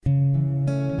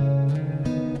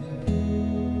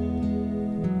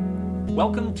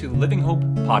Welcome to Living Hope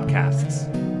Podcasts.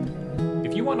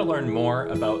 If you want to learn more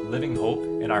about Living Hope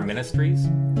and our ministries,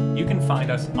 you can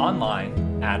find us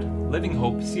online at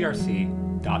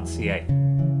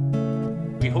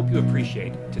livinghopecrc.ca. We hope you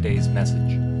appreciate today's message.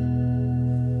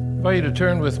 I invite you to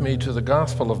turn with me to the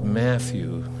Gospel of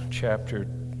Matthew, chapter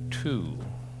 2.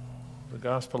 The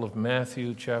Gospel of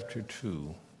Matthew, chapter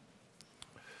 2.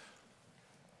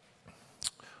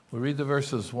 We read the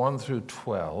verses 1 through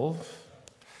 12.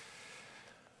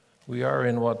 We are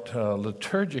in what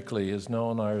liturgically is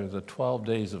known as the 12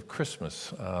 days of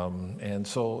Christmas. And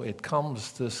so it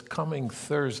comes, this coming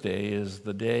Thursday is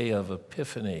the day of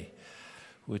Epiphany,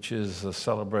 which is a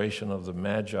celebration of the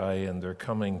Magi and their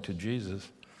coming to Jesus.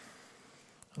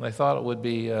 And I thought it would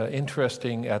be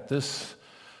interesting at this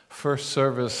first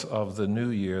service of the new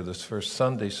year, this first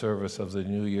Sunday service of the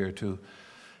new year, to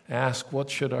ask, what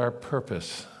should our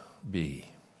purpose be?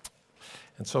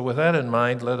 And so with that in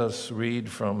mind, let us read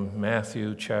from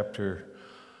Matthew chapter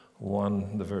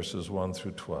 1, the verses 1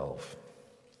 through 12.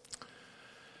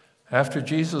 After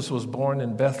Jesus was born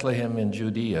in Bethlehem in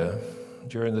Judea,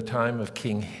 during the time of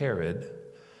King Herod,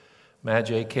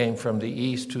 Magi came from the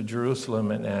east to Jerusalem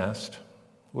and asked,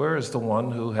 "Where is the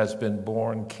one who has been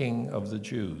born King of the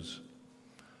Jews?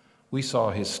 We saw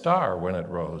his star when it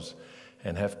rose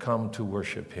and have come to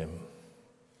worship him."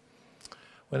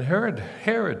 When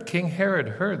King Herod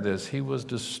heard this, he was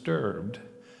disturbed,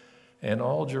 and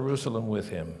all Jerusalem with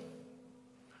him.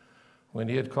 When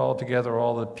he had called together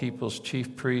all the people's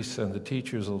chief priests and the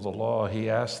teachers of the law, he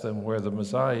asked them where the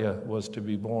Messiah was to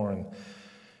be born.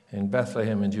 "In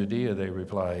Bethlehem in Judea," they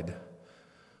replied,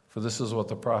 "for this is what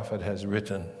the prophet has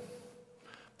written.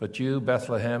 But you,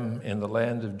 Bethlehem, in the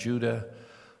land of Judah,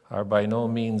 are by no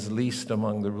means least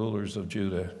among the rulers of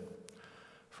Judah.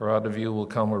 For out of you will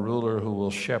come a ruler who will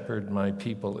shepherd my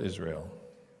people Israel."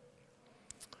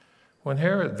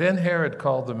 Then Herod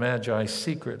called the Magi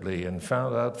secretly and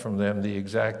found out from them the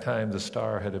exact time the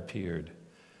star had appeared.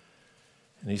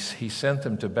 And he sent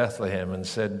them to Bethlehem and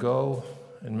said, "Go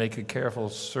and make a careful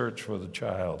search for the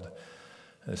child.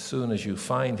 As soon as you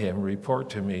find him, report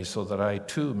to me so that I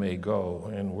too may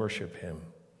go and worship him."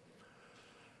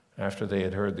 After they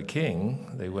had heard the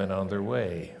king, they went on their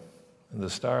way. And the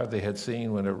star they had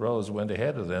seen when it rose went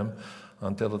ahead of them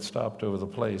until it stopped over the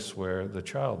place where the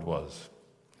child was.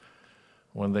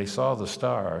 When they saw the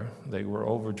star, they were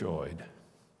overjoyed.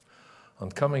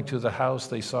 On coming to the house,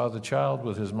 they saw the child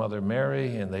with his mother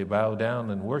Mary, and they bowed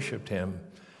down and worshipped him.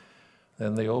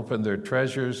 Then they opened their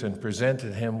treasures and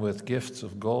presented him with gifts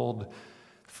of gold,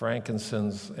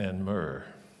 frankincense, and myrrh.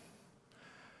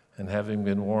 And having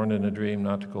been warned in a dream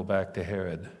not to go back to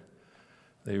Herod,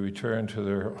 they returned to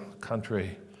their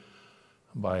country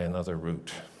by another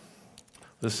route.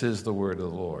 This is the word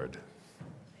of the Lord.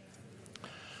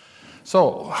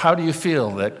 So, how do you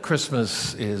feel that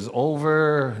Christmas is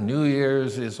over, New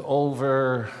Year's is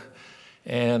over,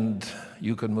 and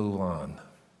you can move on?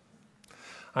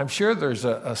 I'm sure there's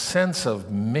a sense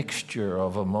of mixture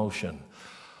of emotion.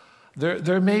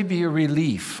 There may be a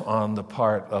relief on the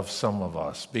part of some of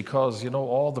us because,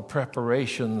 all the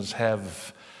preparations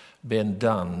have been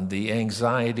done. The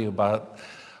anxiety about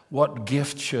what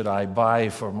gift should I buy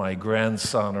for my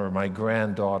grandson or my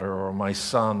granddaughter or my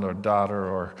son or daughter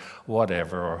or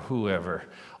whatever or whoever.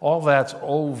 All that's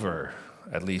over.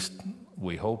 At least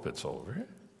we hope it's over.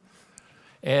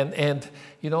 And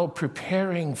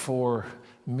preparing for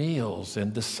meals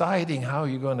and deciding how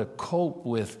you're going to cope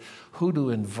with who to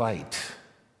invite.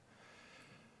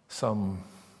 Some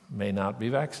may not be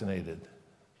vaccinated.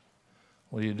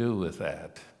 What do you do with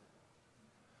that?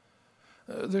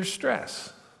 There's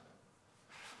stress.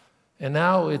 And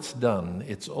now it's done,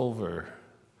 it's over,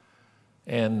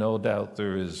 and no doubt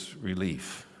there is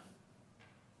relief.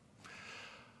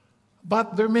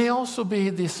 But there may also be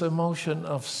this emotion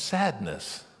of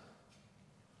sadness.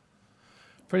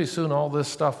 Pretty soon all this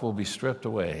stuff will be stripped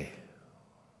away.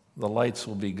 The lights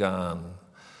will be gone,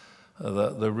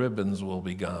 the ribbons will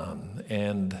be gone,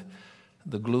 and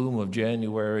the gloom of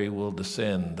January will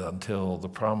descend until the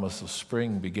promise of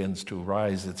spring begins to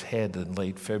rise its head in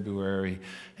late February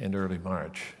and early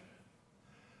March.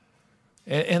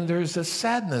 And there's a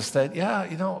sadness that,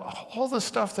 all the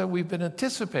stuff that we've been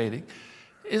anticipating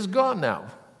is gone now.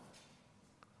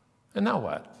 And now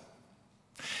what?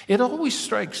 It always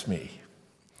strikes me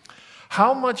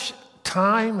how much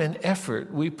time and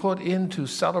effort we put into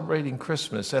celebrating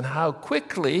Christmas and how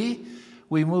quickly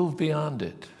we move beyond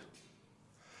it.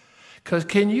 Because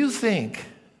can you think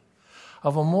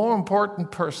of a more important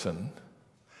person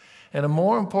and a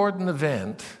more important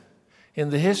event in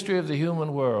the history of the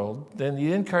human world than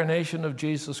the incarnation of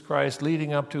Jesus Christ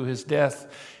leading up to his death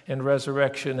and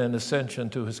resurrection and ascension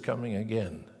to his coming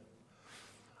again?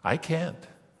 I can't.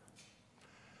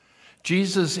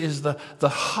 Jesus is the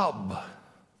hub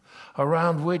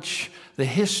around which the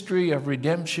history of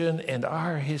redemption and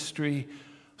our history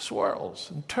swirls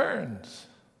and turns.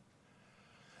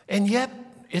 And yet,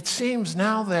 it seems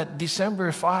now that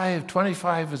December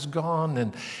 25 is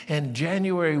gone and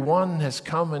January 1 has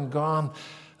come and gone,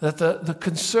 that the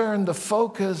concern, the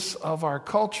focus of our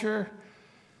culture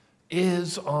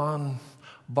is on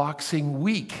Boxing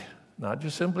Week, not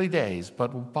just simply days,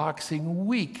 but Boxing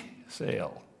Week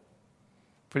sale.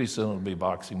 Pretty soon it'll be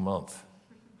Boxing Month,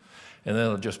 and then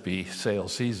it'll just be sale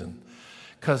season.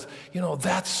 Because,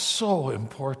 that's so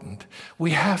important.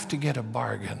 We have to get a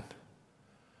bargain.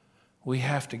 We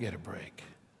have to get a break.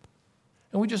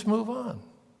 And we just move on.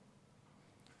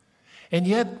 And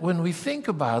yet, when we think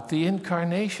about the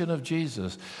incarnation of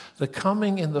Jesus, the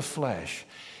coming in the flesh,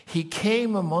 he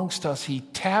came amongst us, he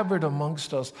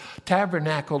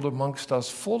tabernacled amongst us,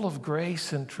 full of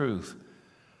grace and truth.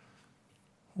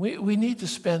 We need to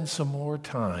spend some more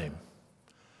time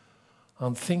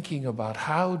on thinking about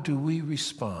how do we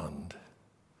respond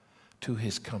to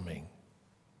his coming.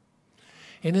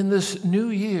 And in this new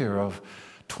year of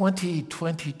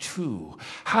 2022,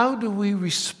 how do we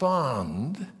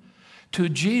respond to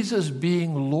Jesus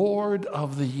being Lord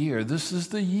of the year? This is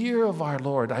the year of our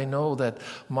Lord. I know that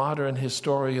modern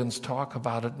historians talk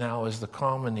about it now as the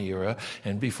Common Era,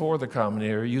 and before the Common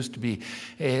Era used to be,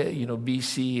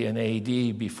 BC and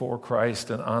AD, before Christ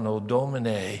and Anno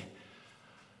Domini.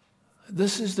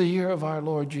 This is the year of our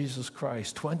Lord Jesus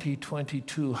Christ,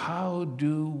 2022. How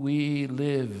do we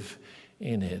live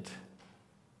in it?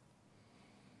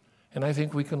 And I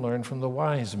think we can learn from the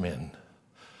wise men,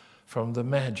 from the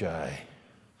Magi,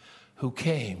 who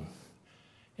came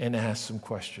and asked some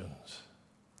questions.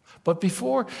 But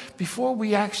before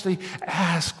we actually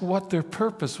ask what their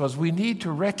purpose was, we need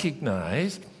to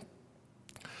recognize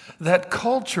that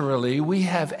culturally we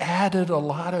have added a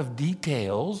lot of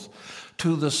details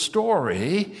to the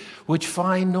story which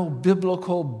find no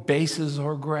biblical basis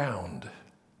or ground.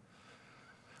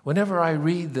 Whenever I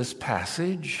read this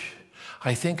passage,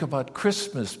 I think about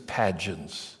Christmas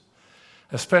pageants,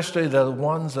 especially the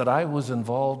ones that I was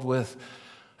involved with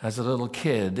as a little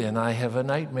kid, and I have a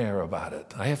nightmare about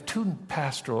it. I have two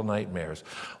pastoral nightmares.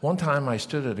 One time I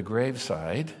stood at a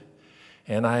graveside,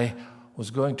 and I was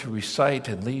going to recite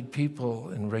and lead people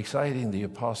in reciting the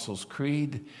Apostles'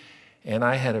 Creed, and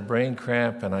I had a brain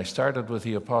cramp, and I started with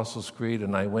the Apostles' Creed,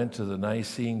 and I went to the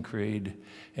Nicene Creed,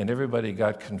 and everybody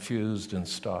got confused and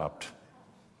stopped.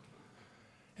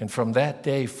 And from that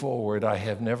day forward, I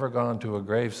have never gone to a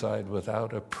graveside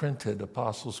without a printed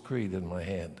Apostles' Creed in my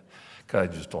hand, because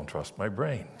I just don't trust my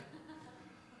brain.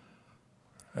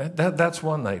 Right? That's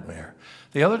one nightmare.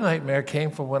 The other nightmare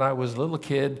came from when I was a little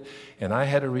kid, and I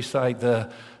had to recite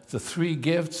the three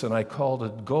gifts, and I called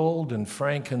it gold and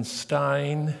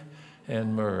frankenstein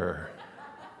and myrrh.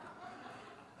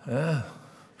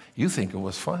 You think it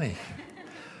was funny.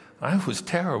 I was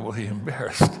terribly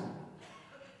embarrassed.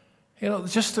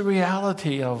 Just the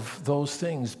reality of those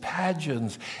things.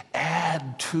 Pageants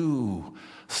add to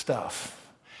stuff,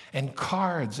 and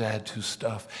cards add to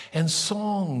stuff, and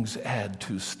songs add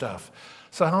to stuff.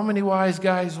 So how many wise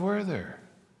guys were there?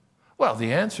 Well,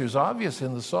 the answer is obvious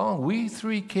in the song. We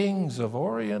three kings of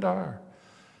Orient are,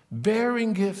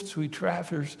 bearing gifts we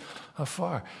traverse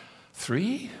afar.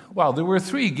 Three? Well, there were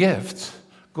three gifts,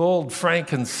 gold,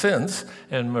 frankincense,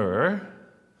 and myrrh.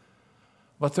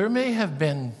 But there may have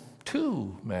been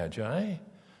 2 magi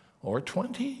or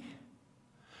 20.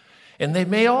 And they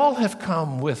may all have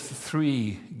come with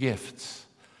 3 gifts.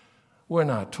 We're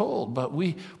not told, but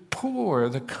we pour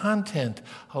the content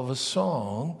of a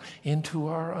song into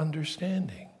our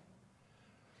understanding.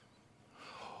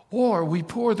 Or we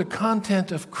pour the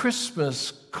content of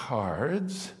Christmas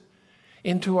cards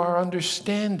into our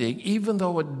understanding, even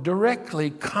though it directly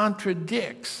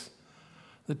contradicts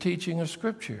the teaching of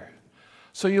Scripture.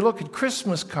 So you look at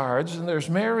Christmas cards, and there's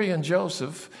Mary and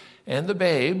Joseph and the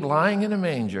babe lying in a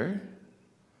manger.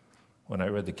 When I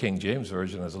read the King James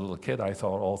Version as a little kid, I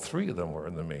thought all 3 of them were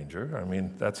in the manger. I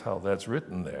mean, that's how that's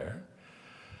written there.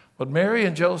 But Mary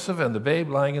and Joseph and the babe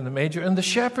lying in the manger, and the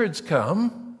shepherds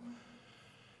come,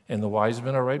 and the wise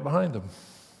men are right behind them.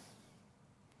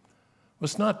 Well,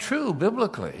 it's not true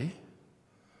biblically,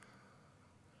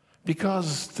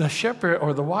 because the shepherd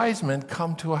or the wise men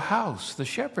come to a house. The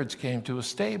shepherds came to a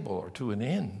stable or to an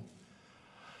inn,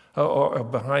 or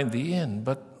behind the inn.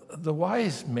 But the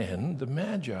wise men, the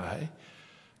Magi,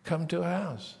 come to a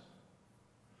house.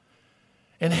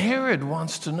 And Herod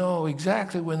wants to know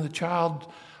exactly when the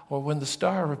child or when the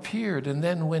star appeared. And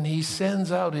then when he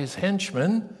sends out his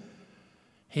henchmen,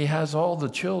 he has all the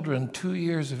children 2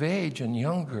 years of age and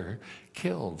younger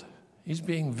killed. He's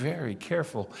being very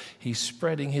careful. He's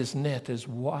spreading his net as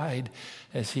wide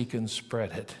as he can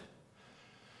spread it.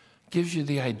 Gives you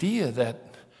the idea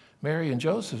that Mary and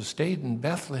Joseph stayed in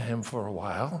Bethlehem for a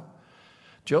while.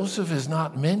 Joseph is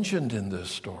not mentioned in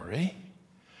this story.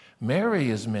 Mary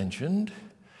is mentioned.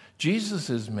 Jesus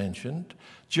is mentioned.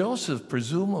 Joseph,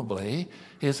 presumably,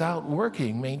 is out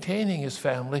working, maintaining his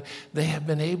family. They have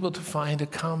been able to find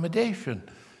accommodation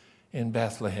in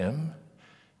Bethlehem,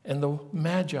 and the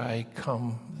Magi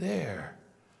come there.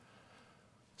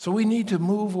 So we need to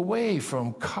move away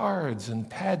from cards and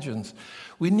pageants.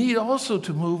 We need also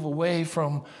to move away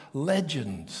from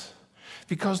legends,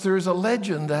 because there is a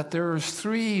legend that there are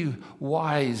 3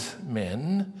 wise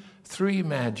men, 3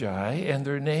 magi, and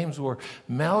their names were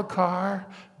Melchior,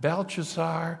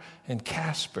 Belshazzar, and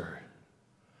Casper,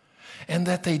 and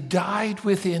that they died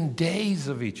within days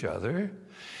of each other,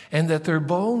 and that their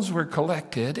bones were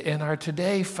collected and are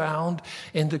today found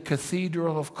in the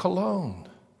Cathedral of Cologne.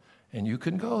 And you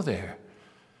can go there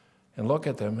and look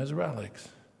at them as relics.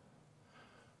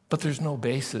 But there's no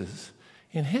basis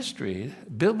in history,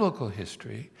 biblical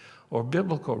history, or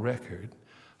biblical record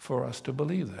for us to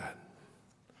believe that.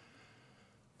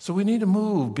 So we need to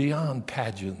move beyond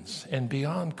pageants and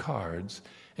beyond cards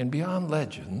and beyond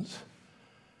legends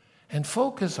and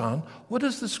focus on, what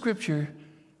does the Scripture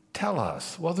tell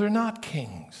us? Well, they're not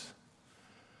kings.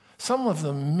 Some of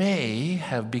them may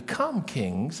have become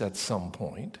kings at some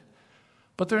point,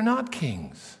 but they're not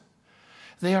kings.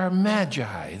 They are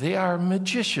magi. They are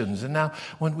magicians. And now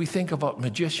when we think about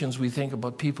magicians, we think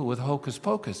about people with hocus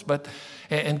pocus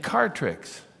and card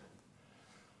tricks.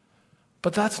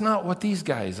 But that's not what these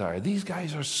guys are. These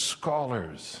guys are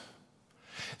scholars.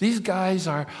 These guys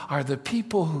are the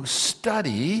people who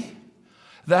study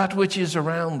that which is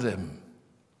around them.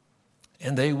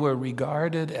 And they were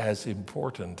regarded as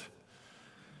important.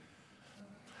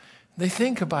 They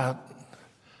think about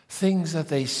things that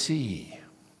they see.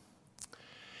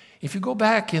 If you go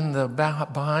back in the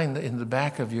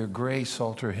back of your gray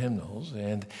Psalter hymnals,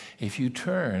 and if you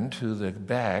turn to the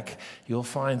back, you'll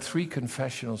find 3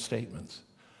 confessional statements: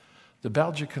 the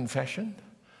Belgic Confession,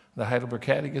 the Heidelberg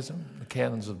Catechism, the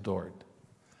Canons of Dort.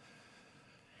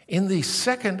 In the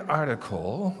second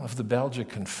article of the Belgic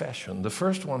Confession, the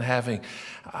first one having,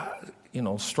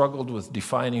 struggled with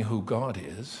defining who God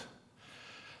is,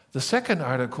 the second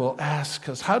article asks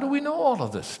us, how do we know all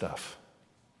of this stuff?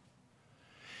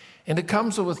 And it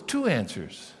comes up with 2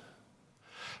 answers.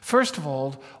 First of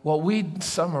all, what we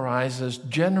summarize as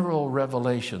general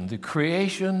revelation, the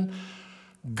creation,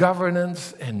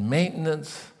 governance, and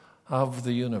maintenance of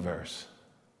the universe.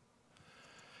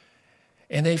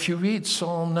 And if you read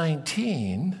Psalm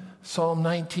 19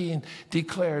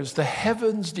 declares, the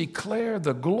heavens declare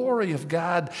the glory of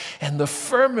God, and the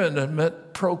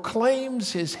firmament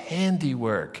proclaims his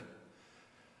handiwork.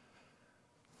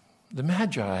 The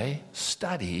Magi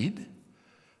studied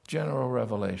general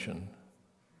revelation.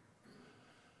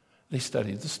 They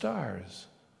studied the stars.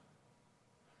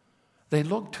 They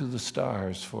looked to the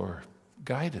stars for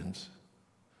guidance.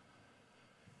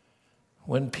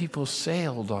 When people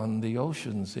sailed on the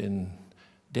oceans in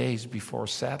days before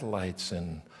satellites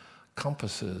and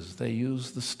compasses, they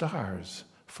used the stars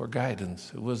for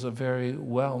guidance. It was a very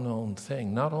well-known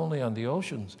thing, not only on the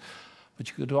oceans, but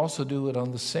you could also do it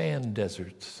on the sand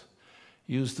deserts.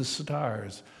 Use the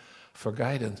stars for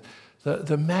guidance.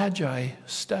 The Magi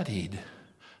studied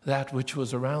that which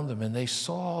was around them, and they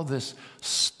saw this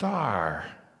star,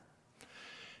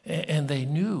 and they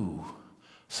knew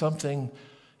something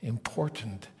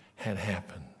important had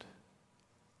happened.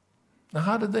 Now,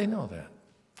 how did they know that?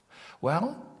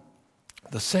 Well,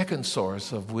 the second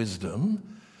source of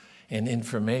wisdom and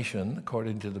information,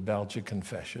 according to the Belgic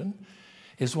Confession,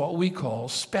 is what we call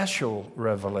special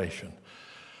revelation.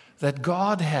 That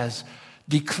God has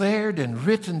declared and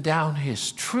written down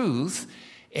his truth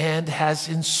and has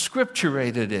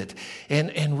inscripturated it.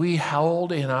 And we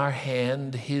hold in our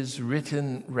hand his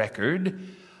written record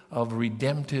of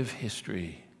redemptive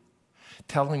history,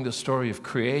 telling the story of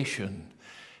creation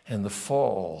and the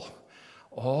fall,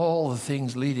 all the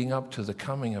things leading up to the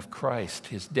coming of Christ,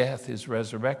 his death, his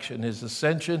resurrection, his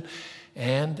ascension,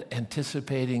 and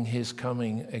anticipating his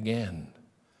coming again.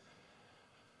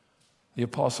 The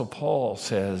Apostle Paul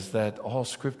says that all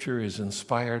Scripture is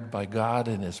inspired by God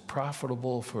and is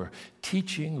profitable for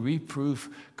teaching, reproof,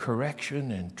 correction,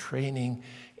 and training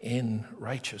in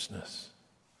righteousness,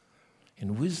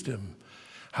 in wisdom,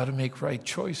 how to make right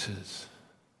choices.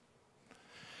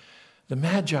 The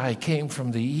Magi came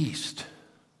from the east.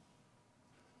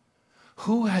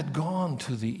 Who had gone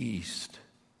to the east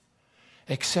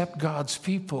except God's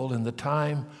people in the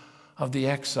time of the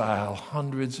exile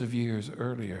hundreds of years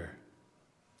earlier?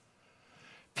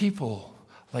 People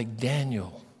like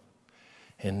Daniel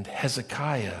and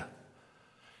Hezekiah,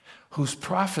 whose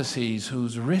prophecies,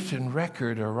 whose written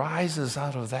record arises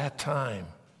out of that time.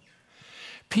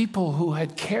 People who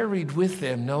had carried with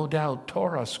them, no doubt,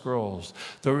 Torah scrolls,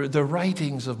 the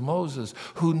writings of Moses,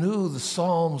 who knew the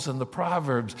Psalms and the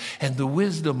Proverbs and the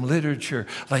wisdom literature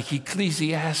like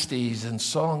Ecclesiastes and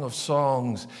Song of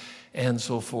Songs and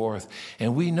so forth.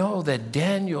 And we know that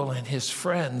Daniel and his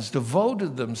friends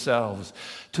devoted themselves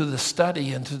to the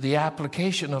study and to the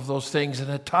application of those things. And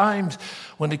at times,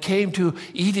 when it came to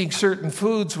eating certain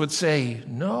foods, would say,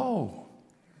 no.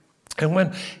 And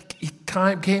when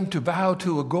time came to bow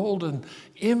to a golden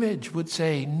image, would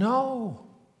say, no.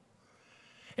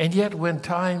 And yet when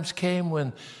times came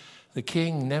when the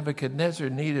king Nebuchadnezzar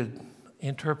needed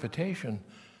interpretation,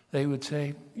 they would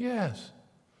say, yes,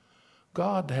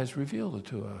 God has revealed it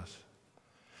to us.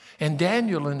 And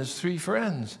Daniel and his three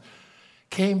friends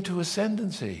came to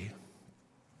ascendancy.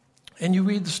 And you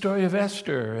read the story of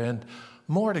Esther, and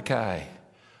Mordecai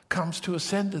comes to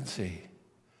ascendancy.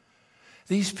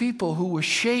 These people who were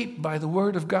shaped by the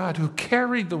Word of God, who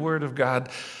carried the Word of God,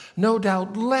 no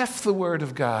doubt left the Word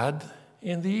of God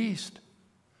in the East.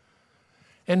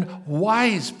 And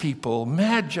wise people,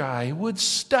 Magi, would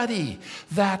study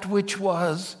that which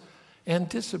was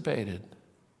anticipated.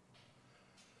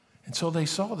 And so they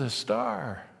saw this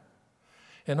star,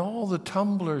 and all the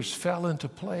tumblers fell into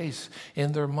place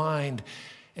in their mind,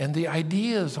 and the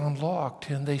ideas unlocked,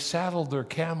 and they saddled their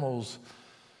camels,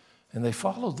 and they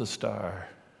followed the star.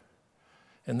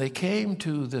 And they came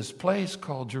to this place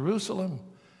called Jerusalem,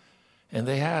 and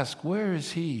they asked, where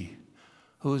is he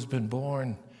who has been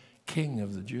born King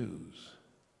of the Jews?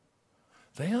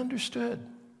 They understood.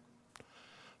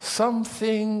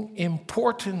 Something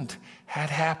important had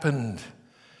happened,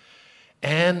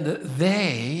 and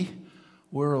they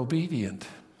were obedient.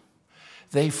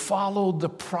 They followed the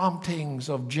promptings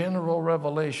of general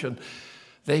revelation.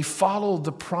 They followed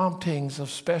the promptings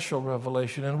of special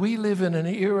revelation. And we live in an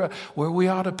era where we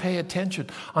ought to pay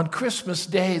attention. On Christmas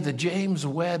Day, the James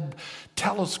Webb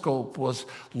telescope was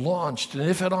launched. And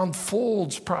if it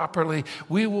unfolds properly,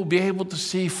 we will be able to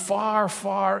see far,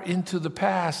 far into the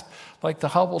past, like the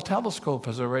Hubble telescope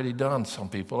has already done. Some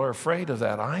people are afraid of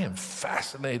that. I am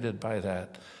fascinated by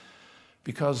that,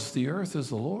 because the earth is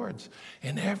the Lord's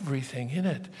and everything in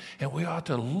it. And we ought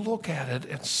to look at it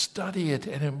and study it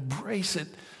and embrace it.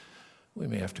 We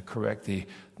may have to correct the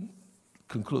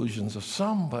conclusions of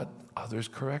some, but others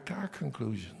correct our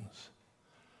conclusions.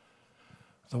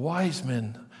 The wise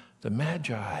men, the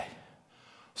Magi,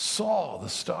 saw the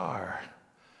star.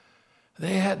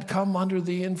 They had come under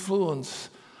the influence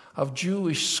of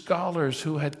Jewish scholars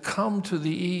who had come to the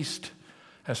East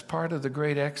as part of the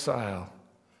Great Exile.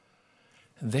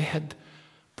 And they had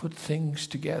put things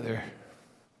together.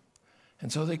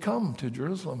 And so they come to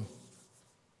Jerusalem.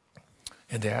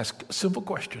 And they ask a simple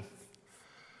question.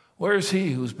 Where is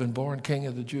he who's been born King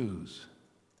of the Jews?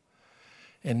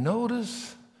 And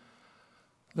notice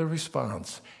the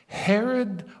response.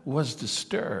 Herod was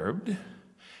disturbed,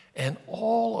 and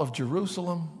all of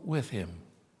Jerusalem with him.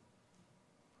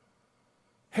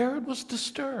 Herod was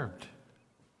disturbed.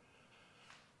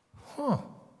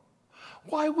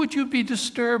 Why would you be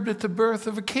disturbed at the birth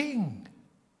of a king?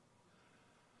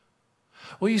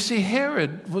 Well, you see,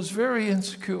 Herod was very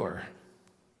insecure.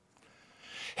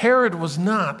 Herod was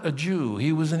not a Jew.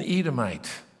 He was an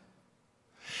Edomite.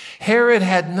 Herod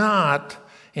had not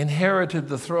inherited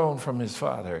the throne from his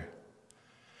father.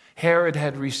 Herod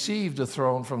had received the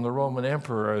throne from the Roman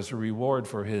emperor as a reward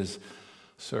for his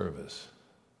service.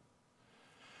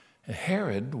 And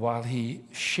Herod, while he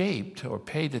shaped or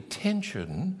paid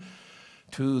attention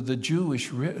to the Jewish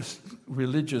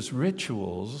religious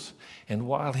rituals, and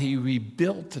while he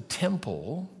rebuilt the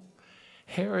temple,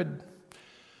 Herod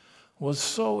was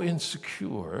so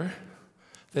insecure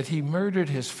that he murdered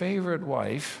his favorite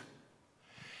wife,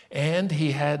 and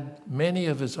he had many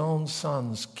of his own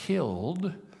sons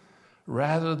killed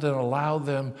rather than allow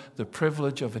them the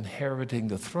privilege of inheriting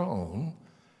the throne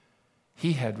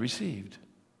he had received.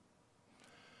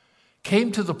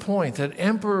 Came to the point that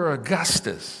Emperor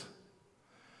Augustus,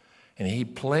 and he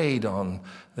played on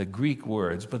the Greek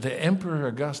words, but the Emperor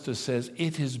Augustus says,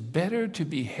 it is better to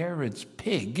be Herod's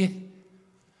pig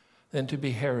than to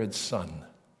be Herod's son.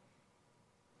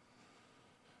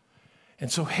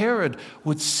 And so Herod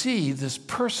would see this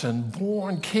person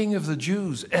born King of the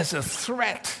Jews as a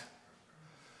threat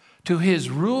to his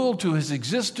rule, to his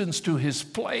existence, to his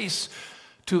place,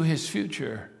 to his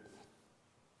future.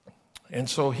 And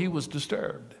so he was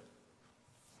disturbed.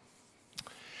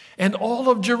 And all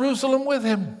of Jerusalem with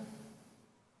him.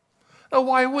 Now,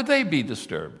 why would they be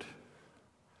disturbed?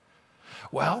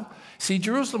 Well, see,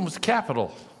 Jerusalem was the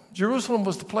capital. Jerusalem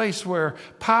was the place where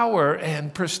power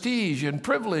and prestige and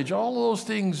privilege, all those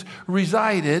things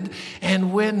resided.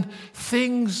 And when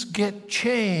things get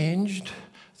changed,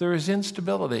 there is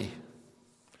instability.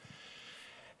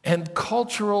 And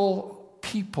cultural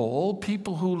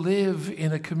people who live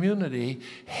in a community,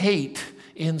 hate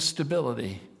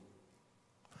instability.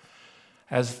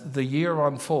 As the year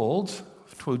unfolds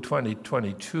through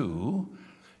 2022,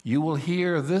 you will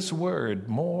hear this word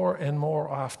more and more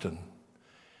often: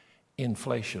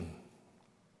 inflation.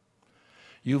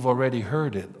 You've already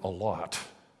heard it a lot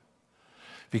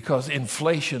because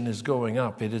inflation is going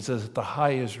up. It is at the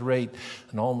highest rate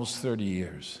in almost 30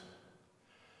 years.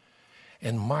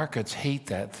 And markets hate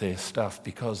that stuff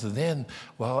because then,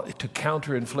 well, to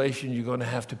counter inflation, you're going to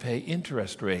have to pay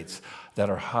interest rates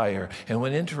that are higher. And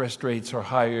when interest rates are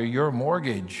higher, your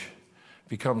mortgage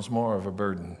becomes more of a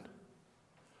burden.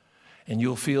 And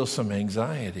you'll feel some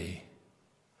anxiety.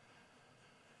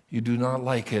 You do not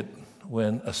like it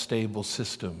when a stable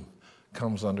system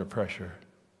comes under pressure.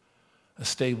 A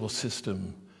stable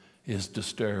system is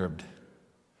disturbed.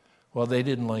 Well, they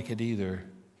didn't like it either.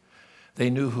 They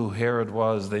knew who Herod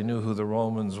was. They knew who the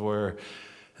Romans were.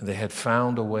 And they had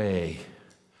found a way.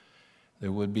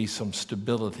 There would be some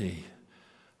stability.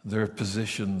 Their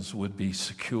positions would be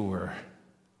secure.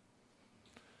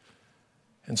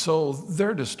 And so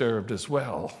they're disturbed as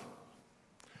well.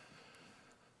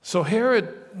 So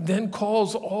Herod then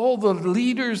calls all the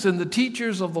leaders and the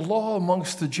teachers of the law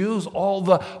amongst the Jews, all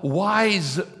the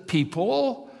wise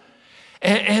people,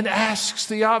 and asks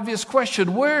the obvious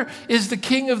question: where is the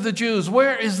King of the Jews?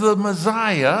 Where is the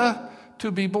Messiah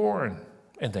to be born?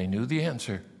 And they knew the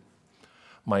answer.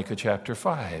 Micah chapter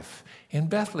 5, in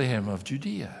Bethlehem of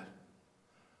Judea.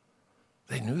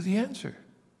 They knew the answer.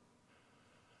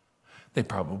 They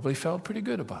probably felt pretty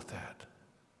good about that.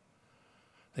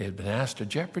 They had been asked a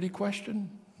Jeopardy question.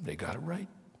 They got it right.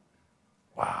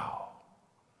 Wow.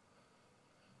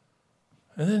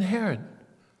 And then Herod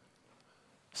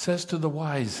says to the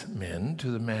wise men,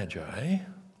 to the Magi,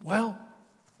 well,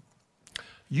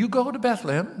 you go to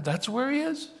Bethlehem. That's where he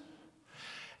is.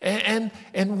 And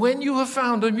when you have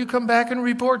found him, you come back and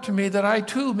report to me that I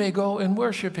too may go and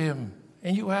worship him.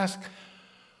 And you ask,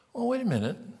 well, wait a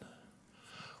minute.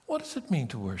 What does it mean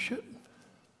to worship?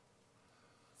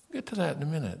 We'll get to that in a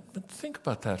minute, but think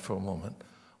about that for a moment.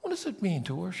 What does it mean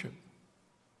to worship?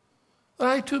 That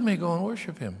I too may go and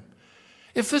worship him.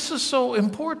 If this is so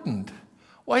important,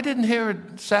 why didn't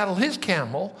Herod saddle his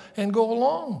camel and go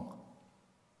along?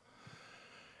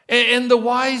 And the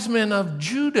wise men of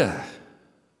Judah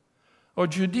or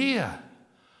Judea,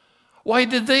 why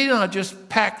did they not just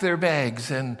pack their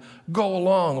bags and go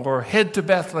along or head to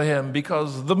Bethlehem?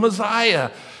 Because the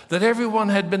Messiah that everyone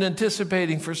had been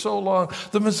anticipating for so long,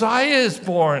 the Messiah is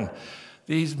born.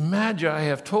 These Magi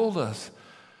have told us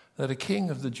that a king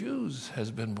of the Jews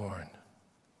has been born.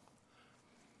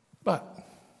 But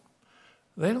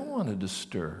they don't want to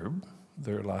disturb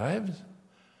their lives.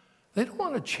 They don't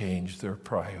want to change their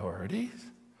priorities.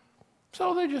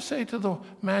 So they just say to the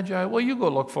Magi, well, you go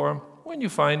look for him. When you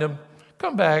find him,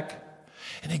 come back.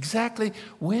 And exactly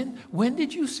when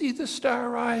did you see the star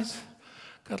rise?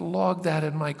 Got to log that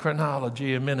in my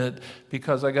chronology a minute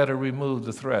because I got to remove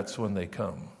the threats when they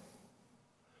come.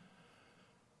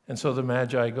 And so the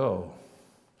Magi go.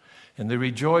 And they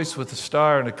rejoice with the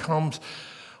star, and it comes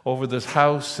over this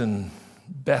house in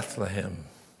Bethlehem.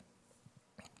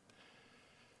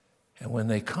 And when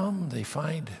they come, they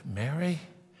find Mary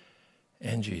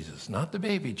and Jesus, not the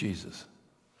baby Jesus.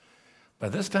 By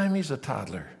this time, he's a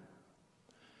toddler.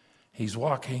 He's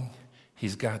walking.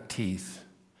 He's got teeth.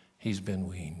 He's been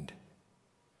weaned.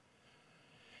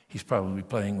 He's probably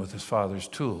playing with his father's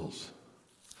tools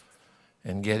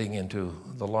and getting into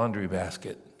the laundry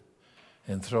basket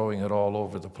and throwing it all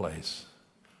over the place,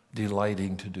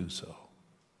 delighting to do so,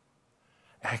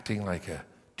 acting like a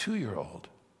 2-year-old.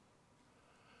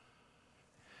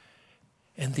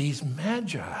 And these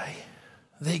Magi,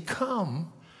 they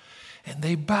come and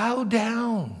they bow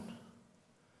down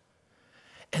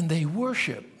and they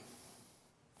worship.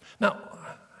 Now,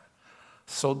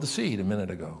 sowed the seed a minute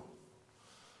ago.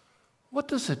 What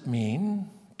does it mean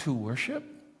to worship?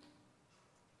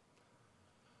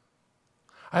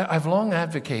 I've long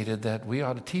advocated that we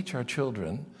ought to teach our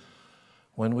children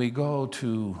when we go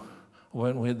to,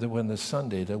 when this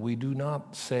Sunday, that we do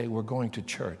not say we're going to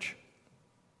church.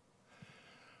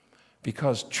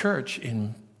 Because church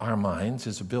in our minds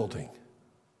is a building.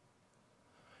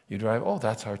 You drive, oh,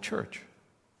 that's our church.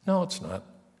 No, it's not.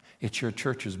 It's your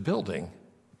church's building.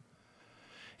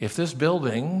 If this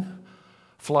building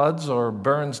floods or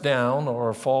burns down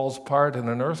or falls apart in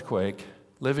an earthquake,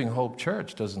 Living Hope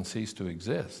Church doesn't cease to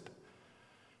exist.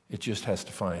 It just has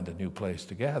to find a new place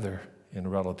to gather in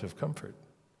relative comfort.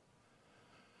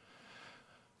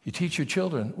 You teach your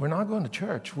children, we're not going to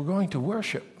church, we're going to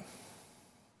worship.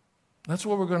 That's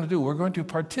what we're going to do. We're going to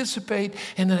participate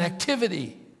in an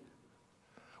activity.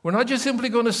 We're not just simply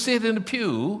going to sit in a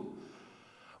pew.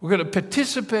 We're going to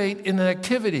participate in an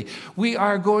activity. We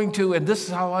are going to, and this is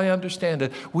how I understand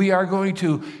it, we are going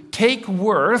to take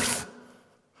worth,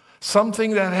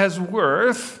 something that has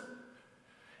worth,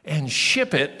 and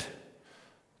ship it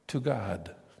to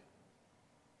God.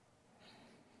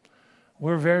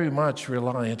 We're very much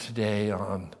reliant today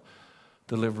on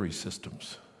delivery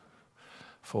systems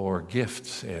for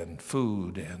gifts and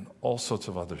food and all sorts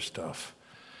of other stuff.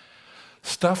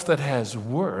 Stuff that has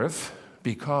worth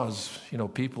because,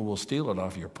 people will steal it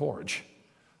off your porch.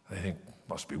 They think it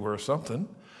must be worth something.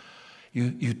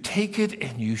 You take it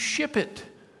and you ship it.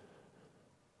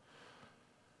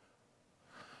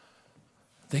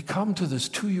 They come to this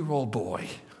 2-year-old boy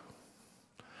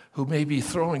who may be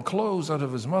throwing clothes out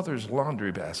of his mother's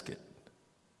laundry basket.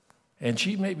 And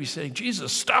she may be saying,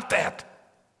 Jesus, stop that.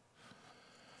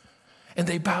 And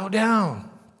they bow down.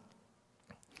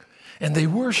 And they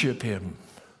worship him.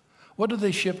 What do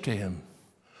they ship to him?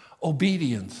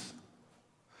 Obedience.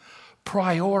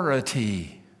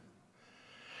 Priority.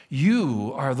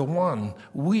 You are the one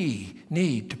we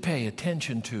need to pay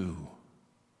attention to.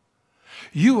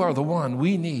 You are the one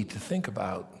we need to think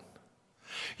about.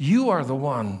 You are the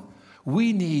one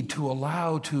we need to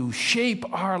allow to shape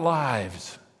our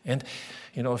lives. And,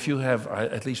 if you have,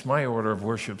 at least my order of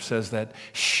worship says that,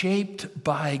 shaped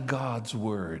by God's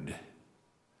word.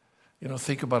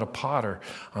 Think about a potter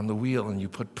on the wheel and you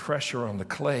put pressure on the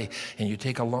clay and you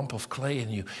take a lump of clay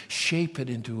and you shape it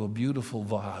into a beautiful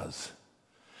vase.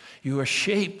 You are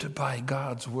shaped by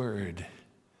God's word.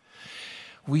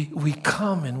 We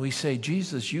come and we say,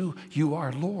 Jesus, you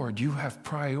are Lord. You have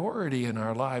priority in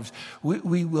our lives.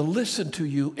 We will listen to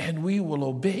you and we will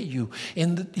obey you.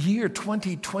 In the year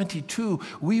 2022,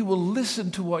 we will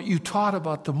listen to what you taught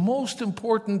about the most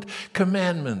important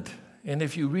commandment. And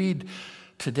if you read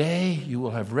today, you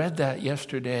will have read that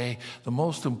yesterday. The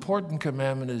most important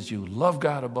commandment is you love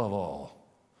God above all.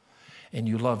 And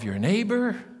you love your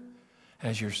neighbor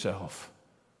as yourself.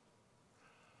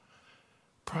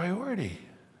 Priority.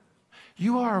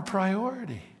 You are a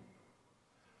priority.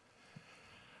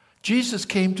 Jesus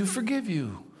came to forgive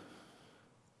you.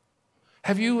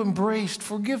 Have you embraced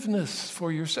forgiveness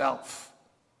for yourself?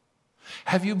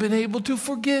 Have you been able to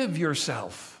forgive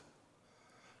yourself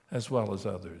as well as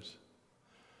others?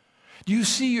 Do you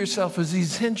see yourself as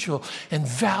essential and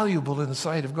valuable in the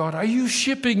sight of God? Are you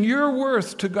shipping your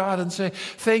worth to God and say,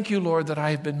 thank you, Lord, that I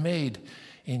have been made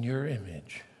in your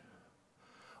image?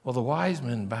 Well, the wise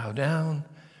men bow down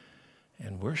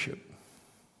and worship.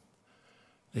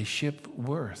 They ship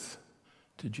worth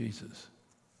to Jesus.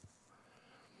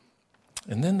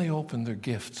 And then they open their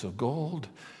gifts of gold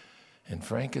and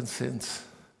frankincense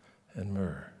and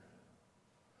myrrh.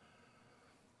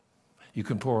 You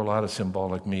can pour a lot of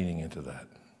symbolic meaning into that.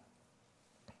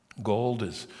 Gold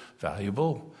is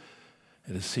valuable.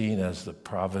 It is seen as the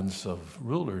province of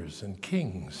rulers and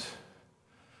kings.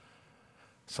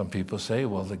 Some people say,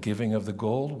 well, the giving of the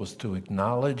gold was to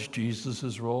acknowledge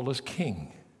Jesus' role as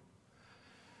king.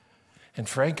 And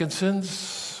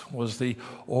frankincense was the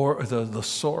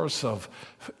source of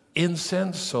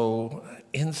incense. So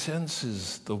incense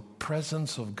is the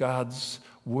presence of God's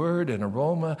word and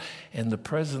aroma, and the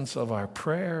presence of our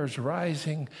prayers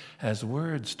rising as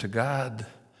words to God,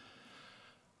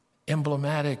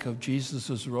 emblematic of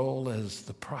Jesus' role as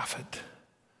the prophet.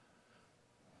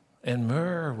 And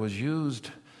myrrh was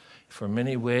used in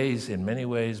many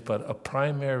ways, but a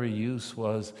primary use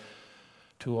was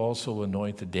to also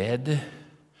anoint the dead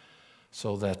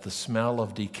so that the smell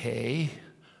of decay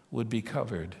would be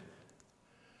covered.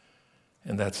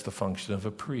 And that's the function of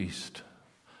a priest.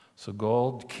 So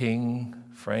gold, king,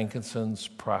 frankincense,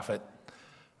 prophet,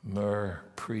 myrrh,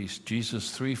 priest.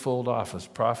 Jesus' threefold office,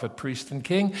 prophet, priest, and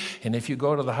king. And if you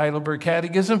go to the Heidelberg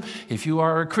Catechism, if you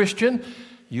are a Christian,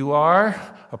 you are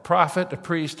a prophet, a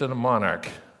priest, and a monarch.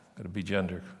 Got to be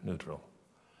gender neutral.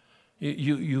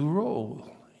 You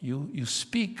rule. You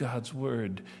speak God's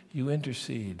word. You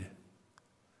intercede.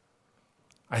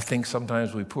 I think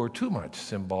sometimes we pour too much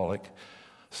symbolic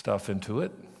stuff into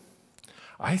it.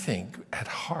 I think at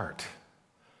heart,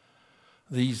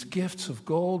 These gifts of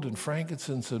gold and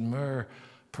frankincense and myrrh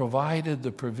provided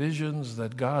the provisions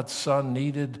that God's Son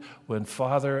needed when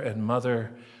father and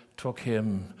mother took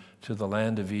him to the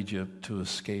land of Egypt to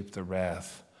escape the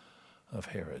wrath of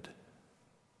Herod.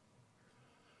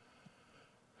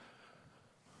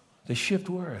 They shipped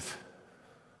worth.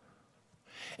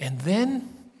 And then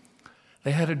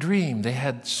they had a dream. They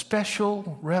had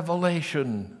special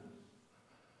revelation.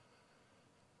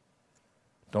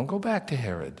 Don't go back to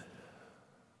Herod.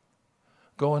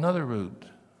 Go another route,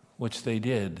 which they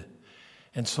did.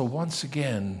 And so once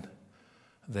again,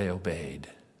 they obeyed.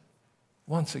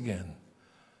 Once again,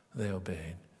 they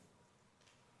obeyed.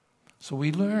 So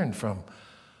we learn from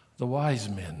the wise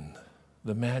men,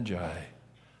 the Magi,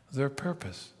 their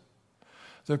purpose.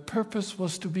 Their purpose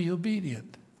was to be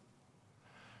obedient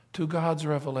to God's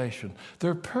revelation.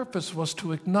 Their purpose was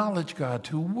to acknowledge God,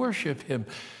 to worship Him,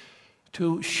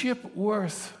 to ship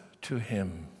worth to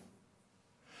Him.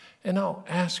 And now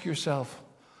ask yourself,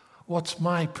 what's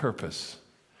my purpose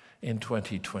in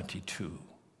 2022?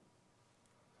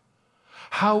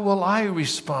 How will I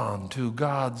respond to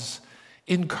God's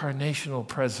incarnational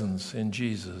presence in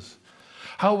Jesus?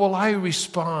 How will I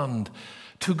respond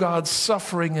to God's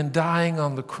suffering and dying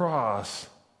on the cross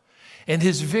and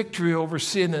His victory over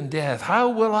sin and death? How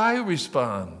will I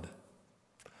respond?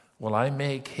 Will I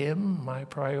make Him my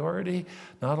priority,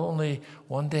 not only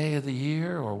one day of the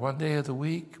year or one day of the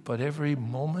week, but every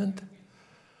moment?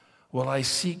 Will I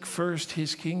seek first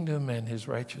His kingdom and His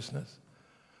righteousness?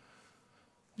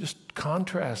 Just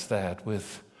contrast that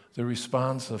with the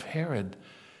response of Herod.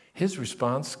 His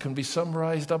response can be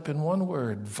summarized up in one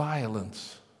word: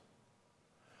 violence.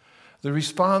 The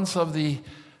response of the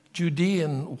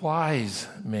Judean wise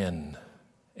men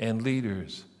and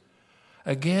leaders,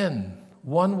 again,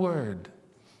 one word: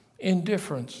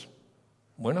 indifference.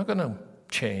 We're not going to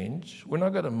change. We're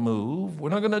not going to move. We're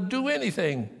not going to do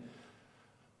anything.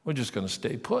 We're just going to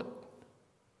stay put.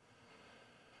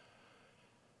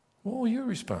 What will your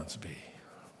response be?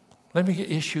 Let me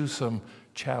issue some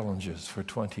challenges for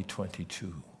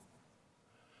 2022.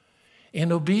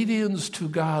 In obedience to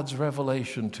God's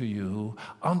revelation to you,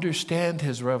 understand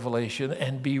His revelation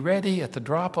and be ready at the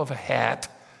drop of a hat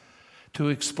to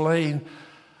explain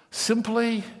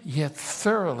simply yet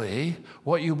thoroughly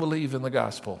what you believe in the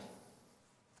gospel.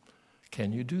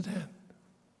 Can you do that?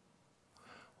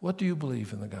 What do you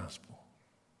believe in the gospel?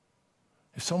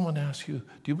 If someone asks you,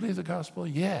 do you believe the gospel?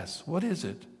 Yes. What is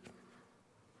it?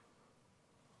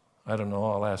 I don't know.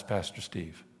 I'll ask Pastor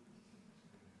Steve.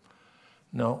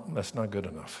 No, that's not good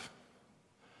enough.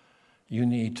 You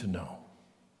need to know.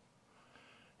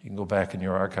 You can go back in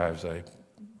your archives. I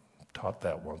taught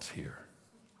that once here.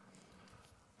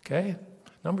 Okay?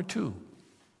 Number 2.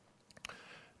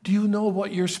 Do you know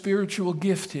what your spiritual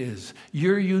gift is?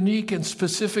 Your unique and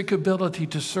specific ability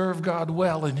to serve God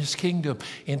well in His kingdom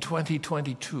in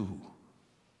 2022.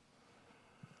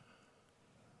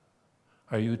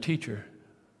 Are you a teacher?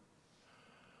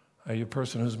 Are you a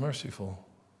person who's merciful?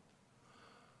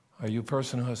 Are you a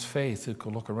person who has faith that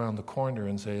could look around the corner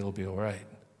and say it'll be all right?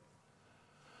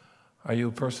 Are you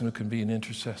a person who can be an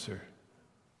intercessor?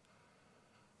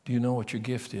 Do you know what your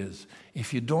gift is?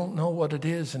 If you don't know what it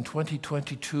is in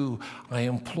 2022, I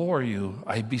implore you,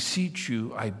 I beseech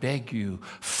you, I beg you,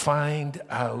 find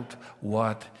out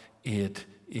what it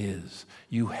is.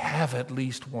 You have at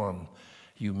least one.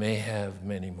 You may have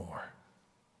many more.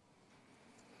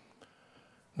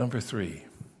 Number 3,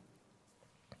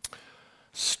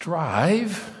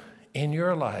 strive in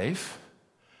your life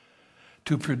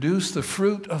to produce the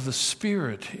fruit of the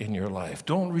Spirit in your life.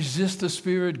 Don't resist the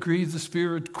Spirit, grieve the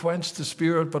Spirit, quench the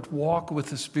Spirit, but walk with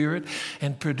the Spirit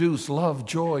and produce love,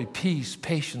 joy, peace,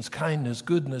 patience, kindness,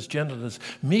 goodness, gentleness,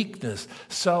 meekness,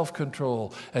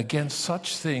 self-control. Against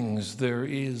such things there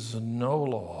is no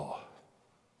law.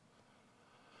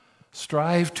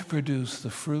 Strive to produce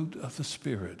the fruit of the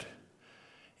Spirit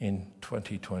in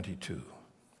 2022.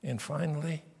 And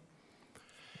finally,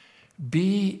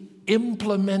 be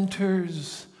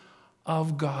implementers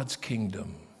of God's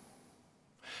kingdom.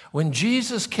 When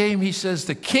Jesus came, He says,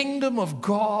 the kingdom of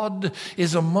God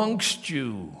is amongst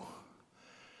you.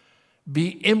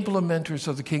 Be implementers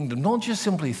of the kingdom. Don't just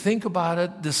simply think about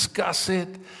it, discuss it,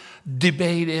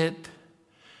 debate it.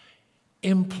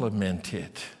 Implement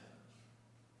it.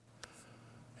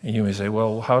 And you may say,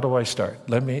 well, how do I start?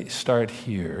 Let me start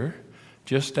here,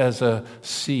 just as a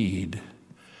seed.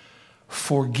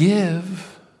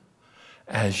 Forgive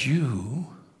as you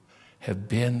have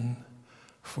been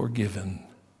forgiven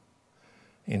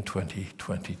in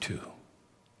 2022.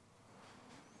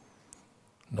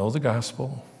 Know the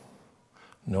gospel,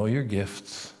 know your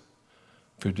gifts,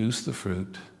 produce the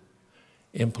fruit,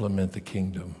 implement the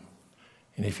kingdom.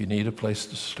 And if you need a place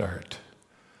to start,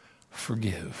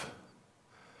 forgive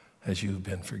as you've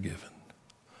been forgiven.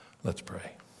 Let's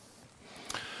pray.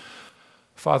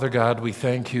 Father God, we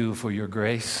thank you for your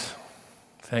grace.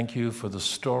 Thank you for the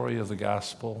story of the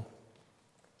gospel.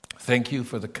 Thank you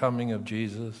for the coming of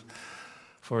Jesus,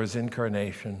 for his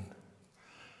incarnation.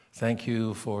 Thank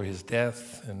you for his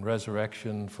death and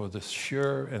resurrection, for the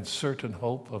sure and certain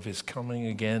hope of his coming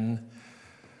again.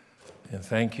 And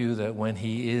thank you that when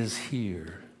he is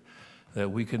here, that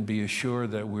we can be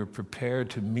assured that we're prepared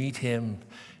to meet him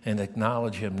and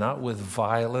acknowledge him, not with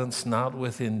violence, not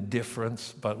with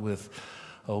indifference, but with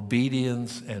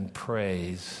obedience and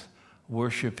praise,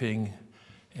 worshiping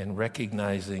and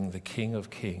recognizing the King of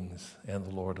Kings and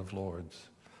the Lord of Lords.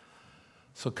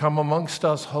 So come amongst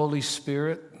us, Holy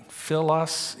Spirit, fill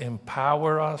us,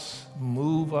 empower us,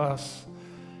 move us,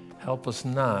 help us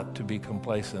not to be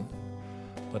complacent,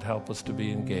 but help us to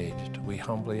be engaged. We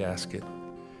humbly ask it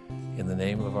in the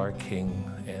name of our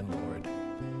King and Lord.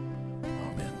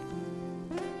 Amen.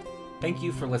 Thank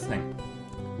you for listening.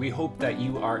 We hope that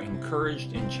you are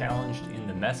encouraged and challenged in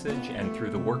the message and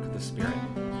through the work of the Spirit.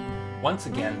 Once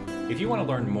again, if you want to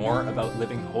learn more about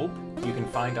Living Hope, you can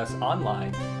find us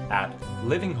online at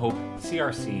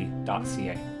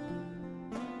livinghopecrc.ca.